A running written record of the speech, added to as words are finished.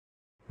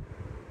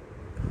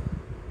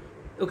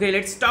Okay,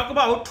 let's talk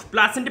about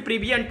placenta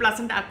previa and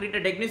placenta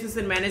acreta diagnosis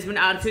and management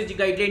Rcog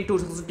guideline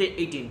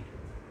 2018.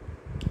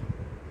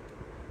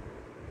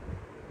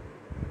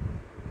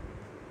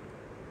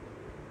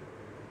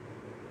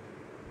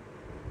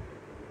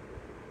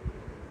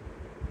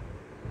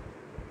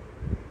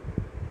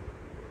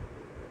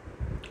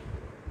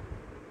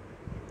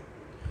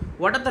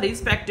 What are the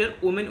risk factors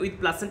women with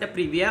placenta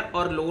previa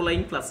or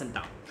low-lying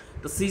placenta?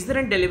 The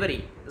cesarean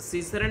delivery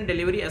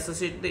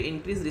associated with the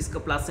increased risk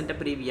of placenta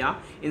previa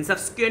in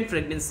subsequent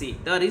pregnancy.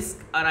 The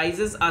risk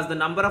arises as the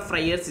number of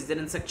prior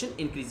cesarean section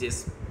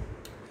increases.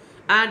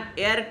 And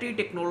ART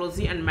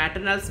technology and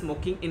maternal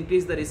smoking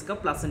increase the risk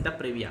of placenta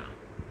previa.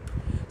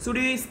 Should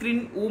you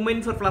screen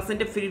women for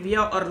placenta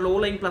previa or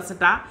low-lying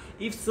placenta?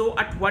 If so,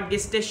 at what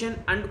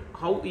gestation and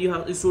how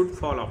you should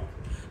follow?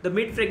 The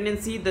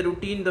mid-pregnancy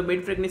routine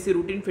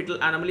fetal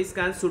anomaly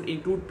scans should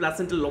include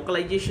placental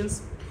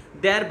localizations,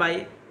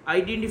 thereby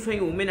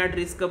identifying women at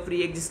risk of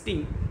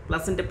pre-existing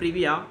placenta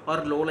previa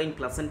or low-lying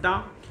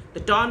placenta. The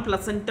term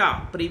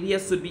placenta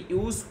previa should be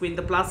used when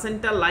the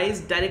placenta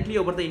lies directly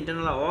over the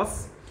internal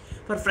os.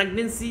 For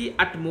pregnancy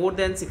at more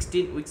than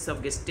 16 weeks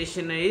of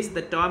gestation age,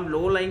 the term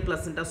low-lying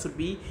placenta should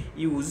be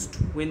used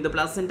when the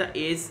placenta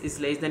age is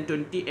less than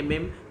 20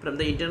 mm from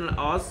the internal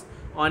os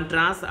on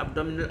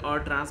trans-abdominal or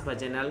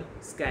trans-vaginal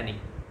scanning.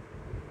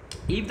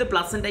 If the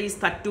placenta is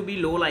thought to be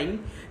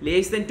low-lying,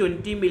 less than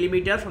 20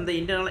 mm from the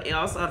internal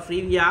os or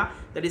previa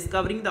that is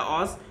covering the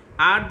os,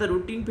 at the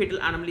routine fetal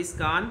anomaly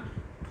scan,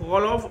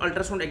 follow-up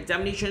ultrasound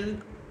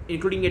examination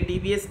including a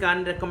TBS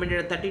scan recommended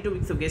at 32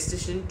 weeks of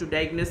gestation to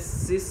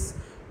diagnosis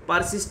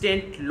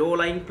persistent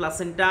low-lying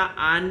placenta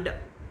and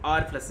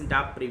or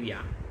placenta previa.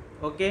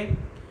 Okay,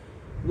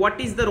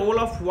 what is the role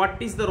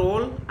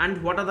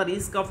and what are the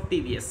risks of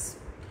TBS?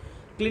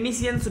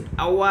 Clinicians should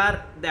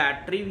aware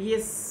that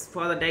TBS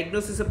for the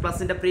diagnosis of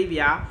placenta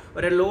previa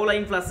or a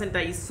low-lying placenta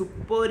is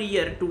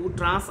superior to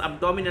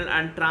trans-abdominal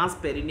and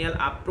transperineal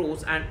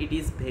approach, and it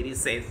is very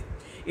safe.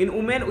 In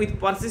women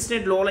with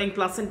persistent low-lying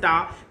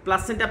placenta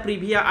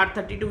previa at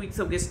 32 weeks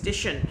of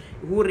gestation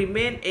who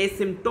remain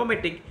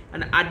asymptomatic,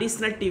 an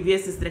additional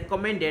TBS is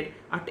recommended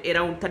at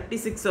around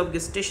 36 of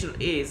gestational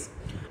age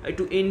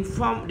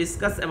to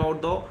discuss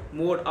about the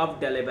mode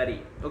of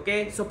delivery.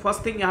 Okay, so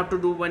first thing you have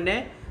to do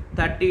when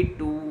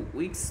 32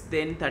 weeks,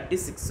 then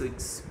 36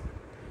 weeks.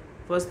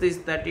 First is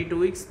 32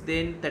 weeks,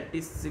 then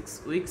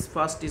 36 weeks.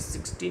 First is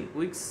 16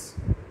 weeks.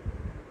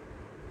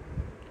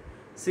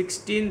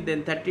 16,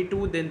 then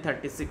 32, then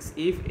 36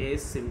 if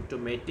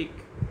asymptomatic.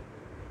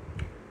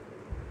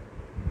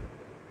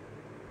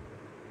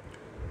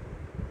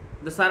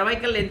 The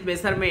cervical length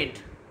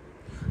measurement.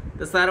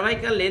 The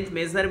cervical length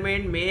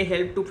measurement may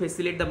help to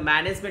facilitate the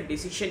management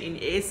decision in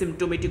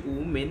asymptomatic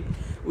women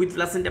with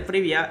placenta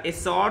previa. A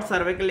short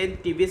cervical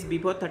length TBS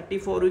before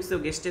 34 weeks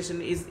of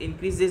gestation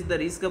increases the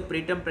risk of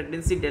preterm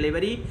pregnancy,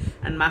 delivery,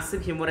 and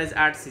massive hemorrhage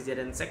at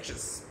cesarean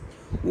sections.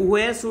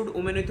 Where should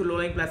women with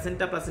low-lying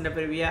placenta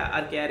previa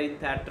are carried in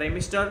third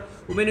trimester?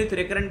 Women with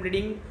recurrent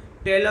bleeding,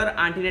 tailor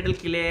antenatal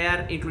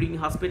care, including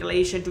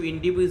hospitalization to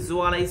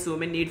individualize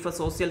women need for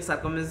social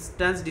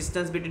circumstance,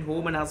 distance between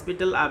home and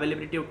hospital,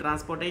 availability of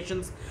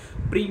transportations,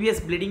 previous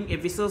bleeding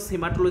episodes,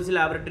 hematology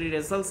laboratory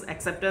results,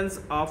 acceptance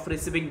of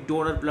receiving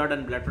donor blood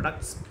and blood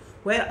products.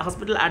 Where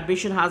hospital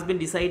admission has been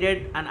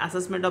decided, an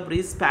assessment of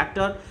risk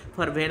factor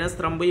for venous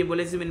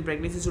thromboembolism in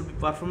pregnancy should be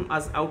performed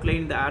as outlined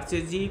in the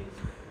Rcog.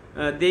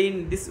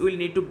 Then this will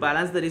need to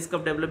balance the risk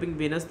of developing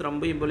venous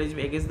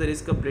thromboembolism against the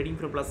risk of bleeding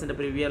from placenta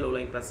previa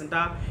low-lying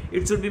placenta.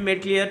 It should be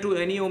made clear to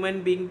any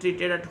woman being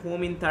treated at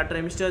home in third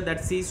trimester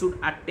that she should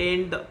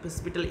attend the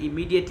hospital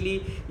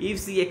immediately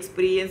if she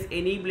experiences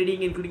any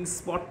bleeding including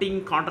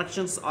spotting,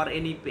 contractions or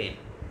any pain.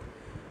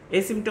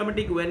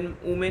 Asymptomatic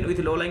women with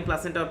low-lying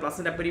placenta or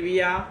placenta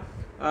previa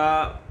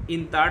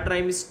in third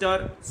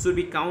trimester should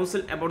be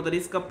counseled about the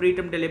risk of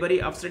preterm delivery,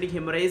 obstetric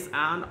hemorrhage,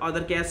 and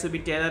other care should be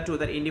tailored to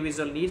their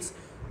individual needs.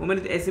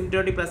 Women with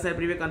asymptomatic placenta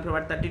previa confirmed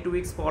at 32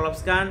 weeks follow-up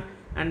scan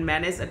and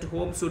managed at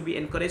home should be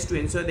encouraged to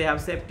ensure they have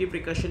safety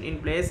precaution in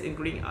place,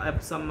 including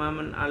some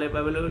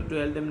available to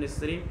help them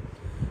necessary.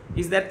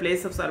 Is there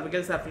place of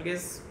cervical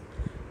circles?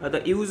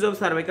 The use of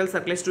cervical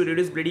circles to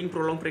reduce bleeding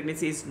prolonged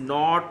pregnancy is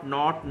not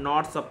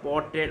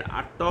supported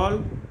at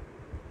all.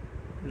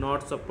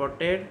 Not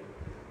supported.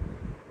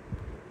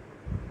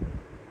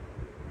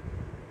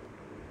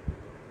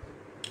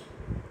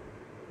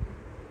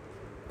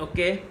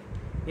 Okay.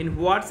 In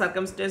what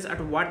circumstance, at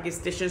what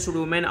gestation should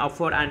women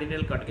afford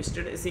antenatal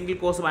corticosteroid? A single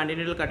course of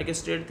antenatal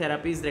corticosteroid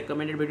therapy is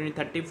recommended between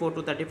 34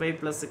 to 35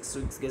 plus 6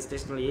 weeks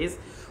gestational age.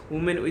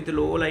 Women with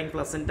low-lying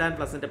placenta and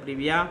placenta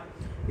previa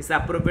is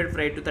appropriate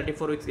prior to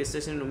 34 weeks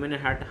gestation. Women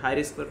at high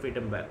risk for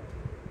preterm birth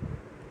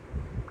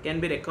can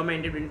be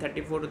recommended between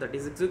 34 to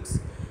 36 weeks,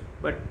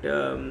 but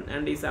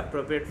and is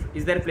appropriate.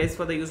 Is there a place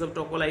for the use of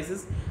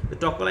tocolysis? The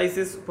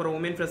tocolysis for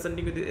women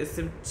presenting with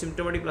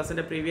symptomatic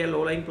placenta previa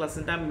low-lying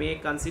placenta may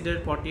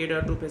consider 48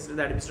 hours to facilitate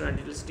the administration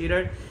of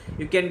antisteroid.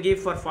 You can give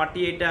for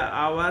 48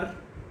 hours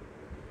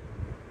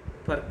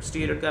for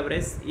steroid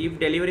coverage. If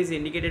delivery is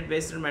indicated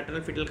based on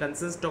maternal fetal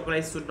concerns,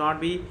 tocilizumab should not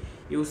be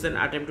used and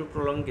attempt to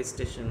prolong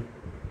gestation.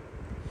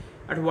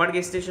 At what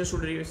gestation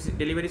should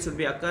delivery should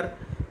be occur?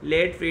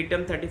 Late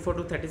preterm 34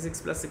 to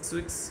 36 plus 6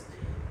 weeks.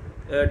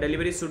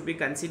 Delivery should be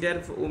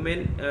considered for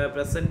women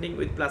presenting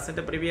with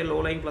placenta previa,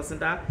 low-lying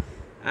placenta,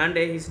 and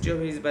a history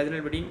of his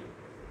vaginal bleeding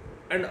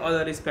and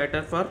other risk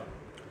factor for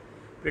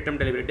preterm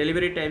delivery.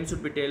 Delivery time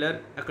should be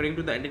tailored according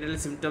to the antenatal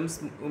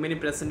symptoms. Women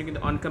presenting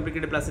with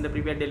uncomplicated placenta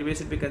previa, delivery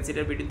should be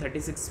considered between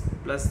 36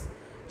 plus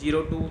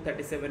 0 to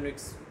 37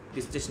 weeks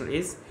gestational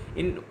age.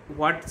 In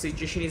what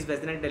situation is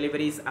vaginal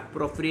delivery is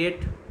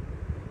appropriate?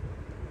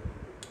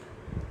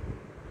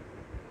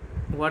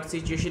 What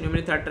situation? Women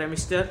in third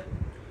trimester.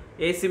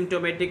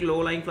 Asymptomatic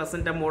low-lying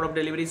placenta mode of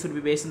delivery should be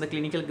based on the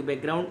clinical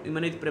background.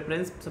 Women with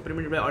preference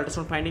supplemented by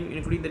ultrasound finding,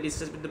 including the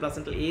distance between the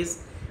placental age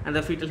and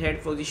the fetal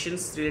head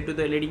positions related to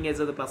the leading edge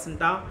of the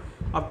placenta.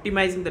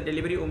 Optimizing the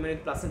delivery. Women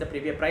with placenta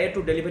previa prior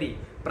to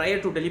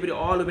delivery,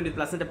 all women with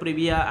placenta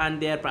previa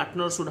and their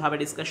partners should have a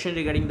discussion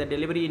regarding the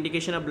delivery.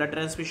 Indication of blood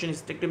transfusion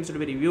hysterectomy should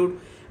be reviewed,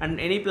 and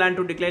any plan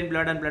to decline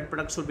blood and blood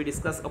products should be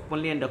discussed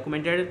openly and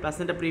documented.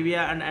 Placenta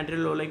previa and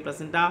anterior low-lying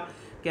placenta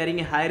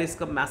carrying a high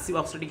risk of massive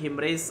obstetric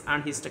hemorrhage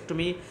and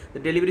hysterectomy. The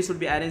delivery should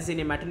be arranged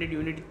in a maternity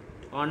unit,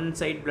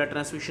 on-site blood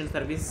transfusion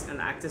service, and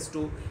access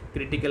to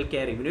critical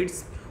care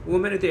units.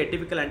 Women with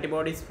atypical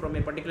antibodies from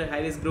a particular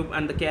high-risk group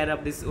and the care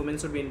of these women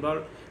should be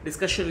involved.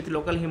 Discussion with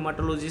local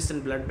hematologist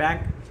and blood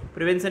bank.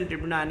 Prevention and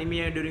treatment of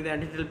anemia during the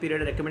antenatal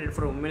period recommended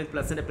for women with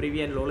placenta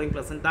previa and low-lying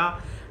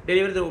placenta.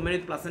 Deliver the women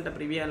with placenta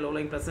previa and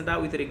low-lying placenta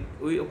with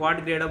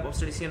what grade of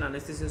obstetrician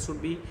anesthesia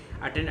should be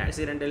attend at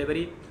cesarean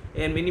delivery.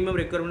 A minimum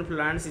requirement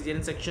planned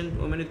cesarean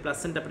section. Women with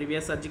placenta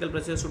previa surgical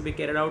procedures should be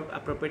carried out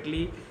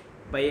appropriately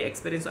by an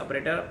experienced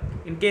operator.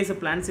 In case of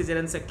planned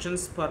cesarean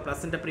sections for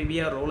placenta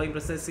previa or low-lying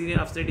placenta, senior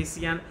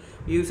obstetrician,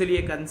 usually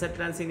a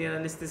consultant, senior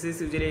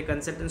anesthetist, usually a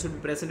consultant should be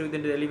present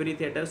within the delivery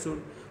theatre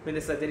when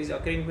the surgery is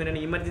occurring. When an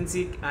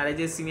emergency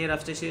arises, senior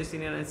obstetrician,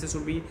 senior anesthetist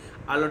should be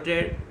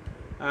allotted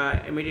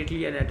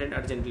immediately and attend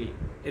urgently.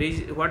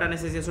 What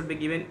anesthesia should be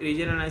given?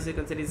 Regional anesthesia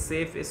considered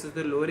safe, is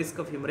the low risk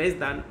of hemorrhage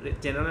than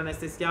general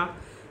anesthesia.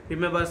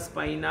 Remember,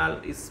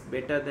 spinal is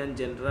better than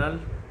general.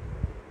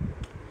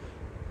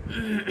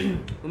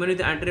 Women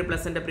with anterior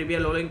placenta previa,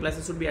 low-lying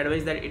placenta should be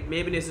advised that it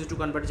may be necessary to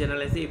convert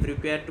general anesthesia if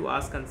required to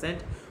ask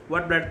consent.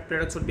 What blood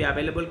products should be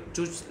available?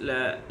 Choose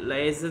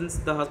license.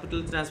 The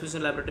hospital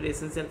transfusion laboratory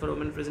essential for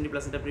women presenting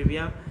placenta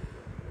previa.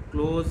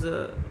 Close.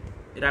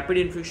 Rapid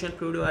infusion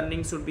fluid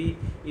warning should be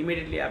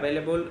immediately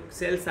available.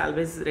 Cell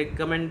salvage is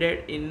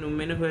recommended in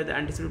women who have the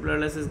anticipated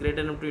blood loss is greater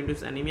enough to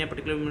induce anemia,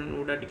 particularly women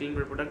who are declining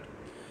blood product.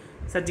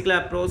 Surgical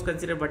approach: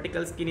 consider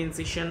vertical skin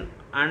incision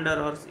and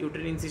or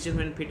uterine incision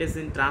when fetus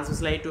in transverse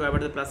to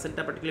avoid the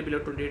placenta, particularly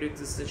below 28 weeks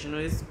gestation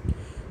is.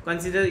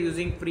 Consider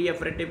using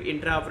pre-operative,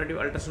 intraoperative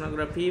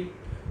ultrasonography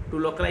to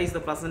localize the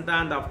placenta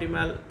and the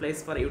optimal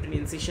place for uterine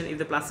incision. If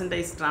the placenta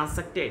is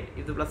transected,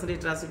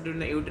 during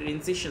the uterine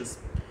incisions,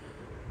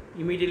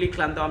 immediately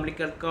clamp the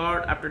umbilical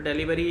cord after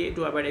delivery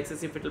to avoid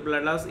excessive fetal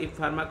blood loss. If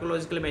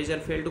pharmacological measure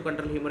fail to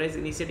control hemorrhage,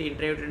 initiate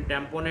intrauterine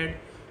tamponade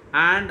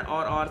and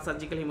or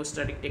surgical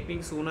hemostatic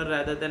technique sooner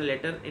rather than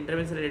later.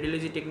 Intervention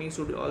radiology techniques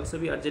should also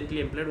be urgently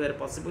employed where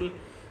possible.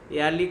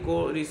 Early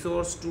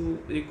recourse to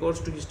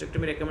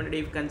hysterectomy recommended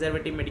if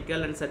conservative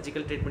medical and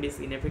surgical treatment is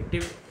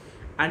ineffective.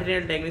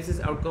 Antenatal diagnosis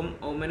outcome: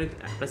 women with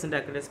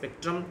placenta acreta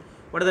spectrum.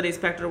 What are the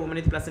risk factors of women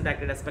with placenta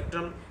acreta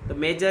spectrum? The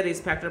major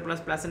risk factor plus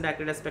placenta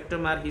acreta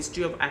spectrum are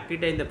history of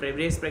Acreta in the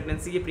previous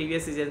pregnancy,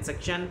 previous cesarean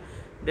section,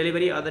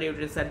 delivery, other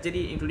uterine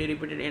surgery, including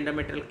repeated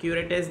endometrial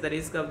curettage. The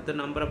risk of the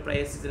number of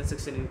prior cesarean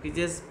section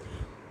increases.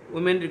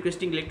 Women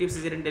requesting elective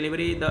cesarean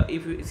delivery,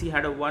 if she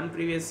had one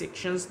previous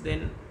sections,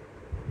 then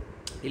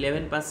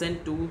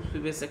 11%, two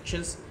previous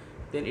sections,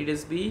 then it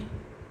is be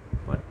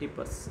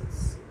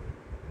 40%.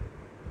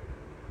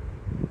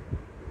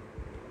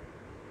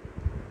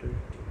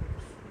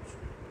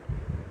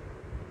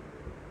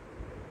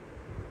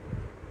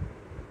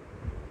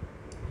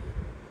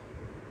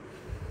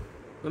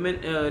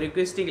 Women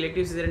requesting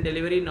elective cesarean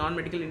delivery,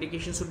 non-medical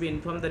indications should be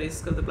informed the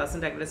risk of the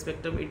placenta acreta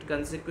spectrum, its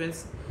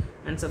consequence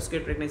and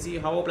subsequent pregnancy.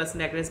 How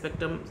placenta acreta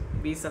spectrum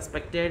be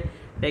suspected?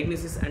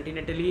 Diagnosis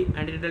antenatally.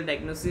 Antenatal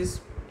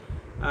diagnosis.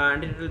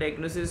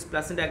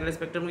 Placenta acreta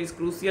spectrum is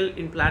crucial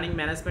in planning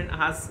management,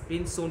 has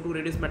been shown to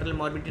reduce maternal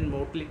morbidity and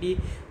mortality.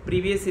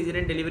 Previous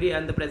cesarean delivery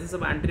and the presence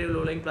of anterior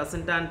low-lying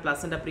placenta and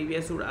placenta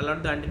previa should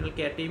alert the antenatal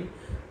care team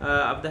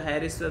of the high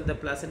risk of the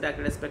placenta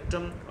acreta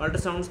spectrum.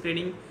 Ultrasound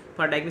screening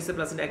for diagnosis of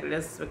placenta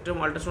acreta spectrum.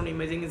 Ultrasound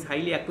imaging is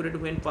highly accurate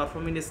when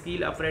performing a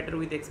skilled operator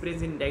with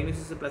experience in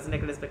diagnosis of placenta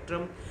acreta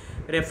spectrum.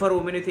 Refer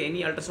women with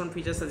any ultrasound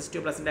features suggestive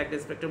of placenta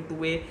acreta spectrum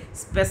to a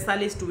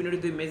specialist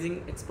with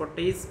imaging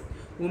expertise.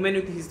 Women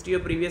with history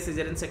of previous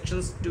cesarean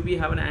sections to be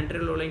have an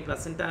anterior low-lying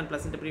placenta and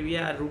placenta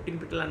previa or routine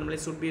fetal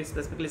anomalies should be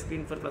specifically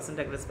screened for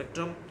placenta acreta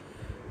spectrum.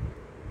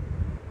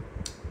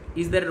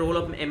 Is there a role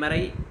of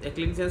MRI? A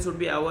clinician should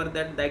be aware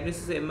that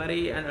diagnosis of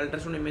MRI and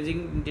ultrasound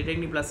imaging in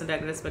detecting placenta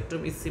acreta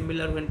spectrum is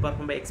similar when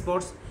performed by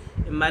experts.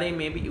 MRI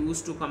may be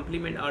used to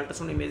complement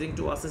ultrasound imaging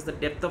to assess the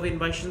depth of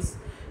invasions,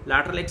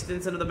 lateral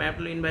extension of the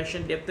meatal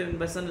invasion, depth of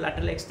invasion,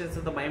 lateral extension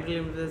of the meatal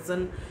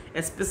invasion,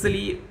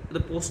 especially the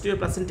posterior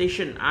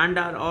placentation and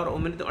or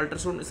only the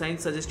ultrasound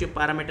signs suggestive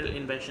parametal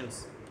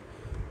invasions.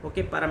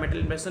 Okay, parametal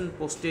invasion,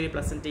 posterior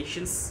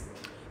placentations.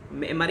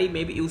 MRI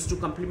may be used to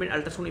complement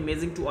ultrasound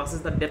imaging to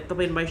assess the depth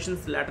of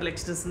invasions, lateral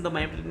extension, the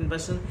meatal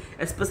invasion,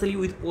 especially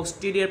with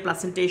posterior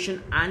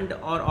placentation and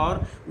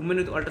or women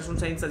with ultrasound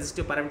signs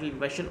suggestive parametal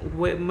invasion.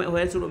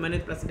 Where should women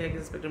with placenta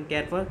acreta spectrum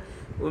care for?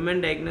 Women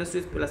diagnosed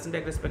with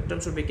placenta acreta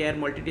spectrum should be care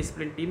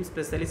multidisciplinary team,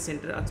 specialist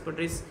center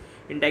expertise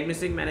in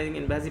diagnosing, managing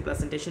invasive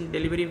placentation.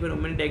 Delivery for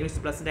women diagnosed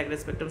with placenta acreta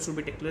spectrum should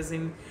be taken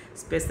in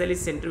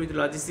specialist center with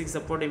logistics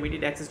support,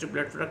 immediate access to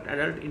blood product,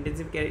 adult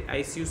intensive care,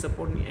 ICU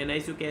support,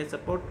 NICU care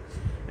support,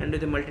 and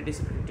with a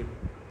multidisciplinary team.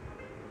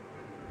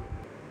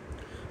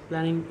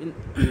 Planning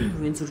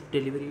in when should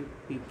delivery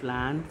be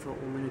planned for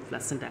women with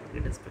placenta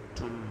acreta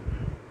spectrum?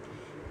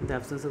 In the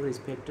absence of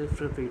risk factor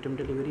for preterm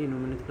delivery in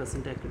women with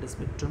placenta acreta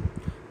spectrum,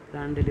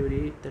 planned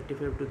delivery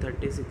 35 to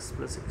 36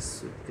 plus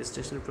 6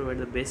 gestation provide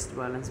the best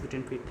balance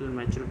between fetal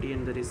maturity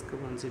and the risk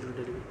of unscheduled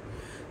delivery.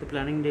 The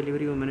planning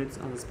delivery women with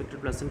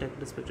unsuspected placenta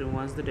acreta spectrum,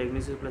 once the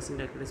diagnosis of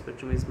placenta acreta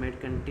spectrum is made,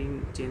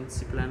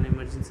 contingency plan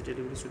emergency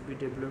delivery should be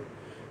developed.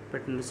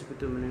 Partnership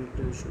with women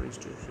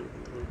institution.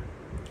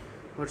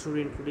 What should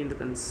be included in the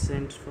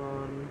consent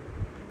form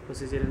for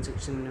cesarean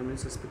section in women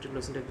suspected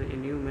placenta acreta?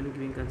 Any woman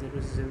giving consent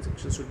for cesarean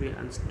section should be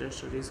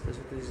understood risk of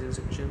cesarean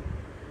section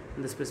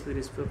and the specific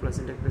risk for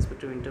placenta acreta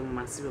spectrum in terms of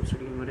massive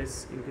obstetric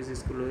hemorrhage, increased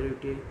risk of lower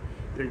UTI,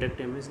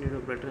 urinary MS, need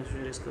of blood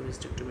transfusion, risk of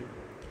hysterectomy.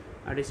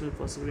 Additional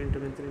possible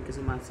intervention in case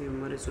of massive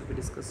hemorrhage should be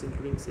discussed,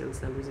 including cell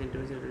salvage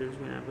intervention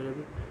when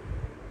available.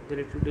 The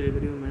elective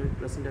delivery women with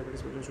placenta acreta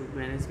spectrum should be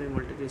managed by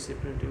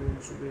multidisciplinary team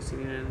who should be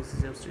senior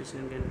anesthesia, obstetrician,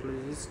 and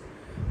gynecologist.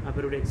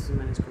 Appropriate access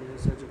managed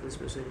surgical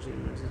specialty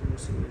emergency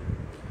most senior.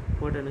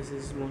 What anesthesia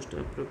is most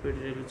appropriate?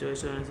 Daily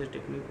choice of anesthesia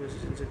technique for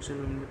cesarean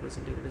section women with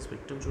placenta acreta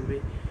spectrum should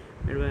be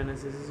made by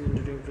anesthesia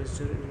during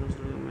pressure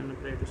international women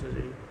prior to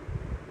surgery.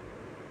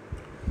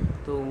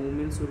 So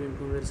women should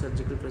inform that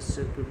surgical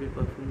procedure could be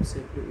performed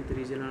safely with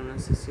regional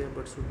anesthesia,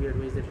 but should be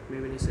advised that it may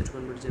be necessary to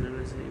convert general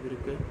anesthesia if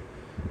required.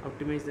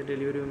 Optimize the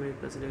delivery women with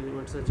placenta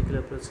acreta surgical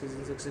approach.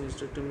 Cesarean section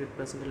hysterectomy with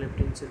placenta left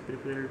inside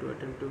preferable to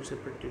attempt to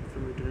separate it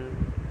from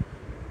uterine.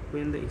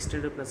 When the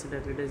extent of placenta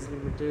acreta is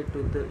limited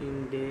to the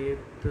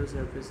in-depth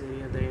surface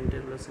area, the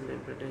entire placenta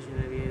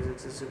implantation area is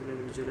accessible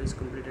and visualized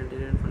complete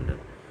anterior and frontal.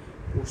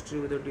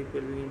 Posterior without deep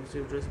pelvic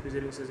uterus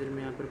preserving surgery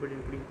may appropriate,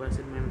 including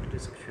partial mammary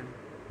resection.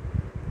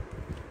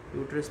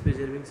 Uterus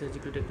preserving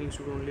surgical technique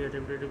should only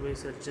attempted by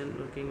surgeon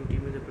working in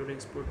team with appropriate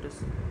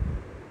expertise.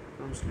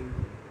 Counseling.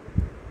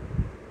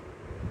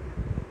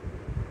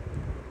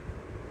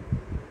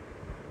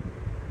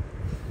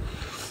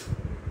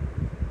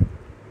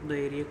 The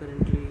area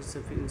currently is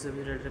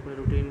insufficient by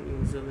routine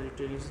use of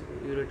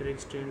ureteric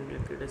stent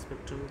acreta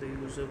spectrum. The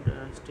use of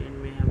the stent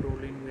may have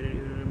role in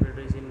urinary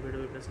bladder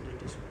invaded by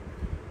placentation.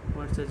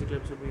 What surgical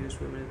apps should be used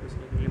for women with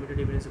placenta? Limited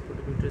evidence support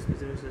uterus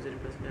preserving surgery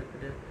placenta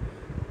acreta.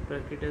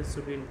 Practices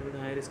should be included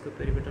high risk of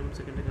peripartum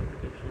secondary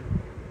complication.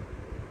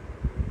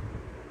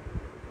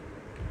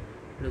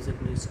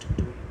 Secondary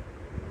hysterectomy.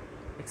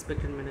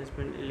 Expected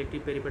management.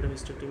 Elective peripartum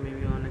hysterectomy may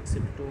be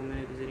unacceptable to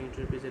women with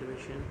uterine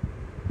preservation.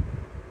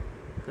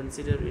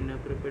 Considered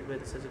inappropriate by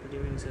the surgical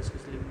team in such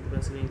case leaving the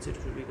placenta inside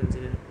should be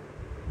considered.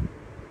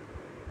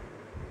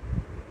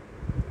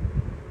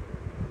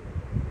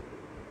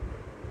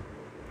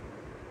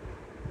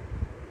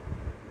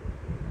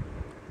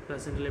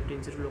 Placenta left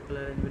inside local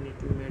arrangement need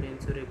to be made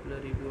ensure regular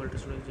review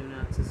ultrasound exam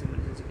access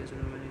emergency case of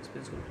women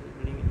expense complex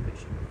bleeding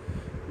infection.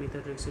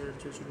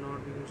 Methotrexate should not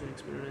be used in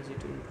experimental as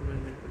it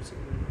improvement medical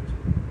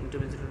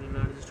intervention on the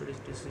large studies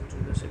testing to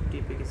the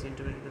safety efficacy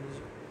intervention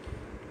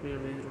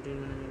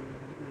routine management.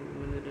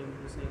 When the time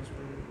is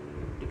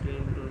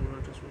declaring the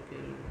ultrasound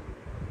care,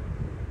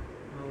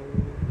 how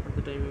at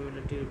the time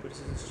immunity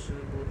reports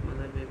both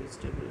mother and baby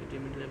stable, it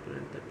immediately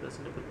apparent that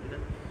placenta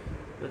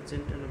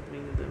present and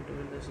opening the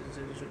abdomen, the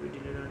surgery should be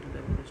delayed until the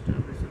abdomen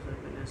established or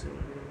happiness and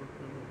the work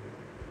number.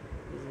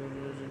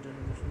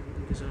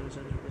 In case of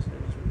surgery,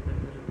 placenta should be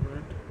diagnosed,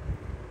 but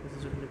this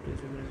is only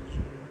place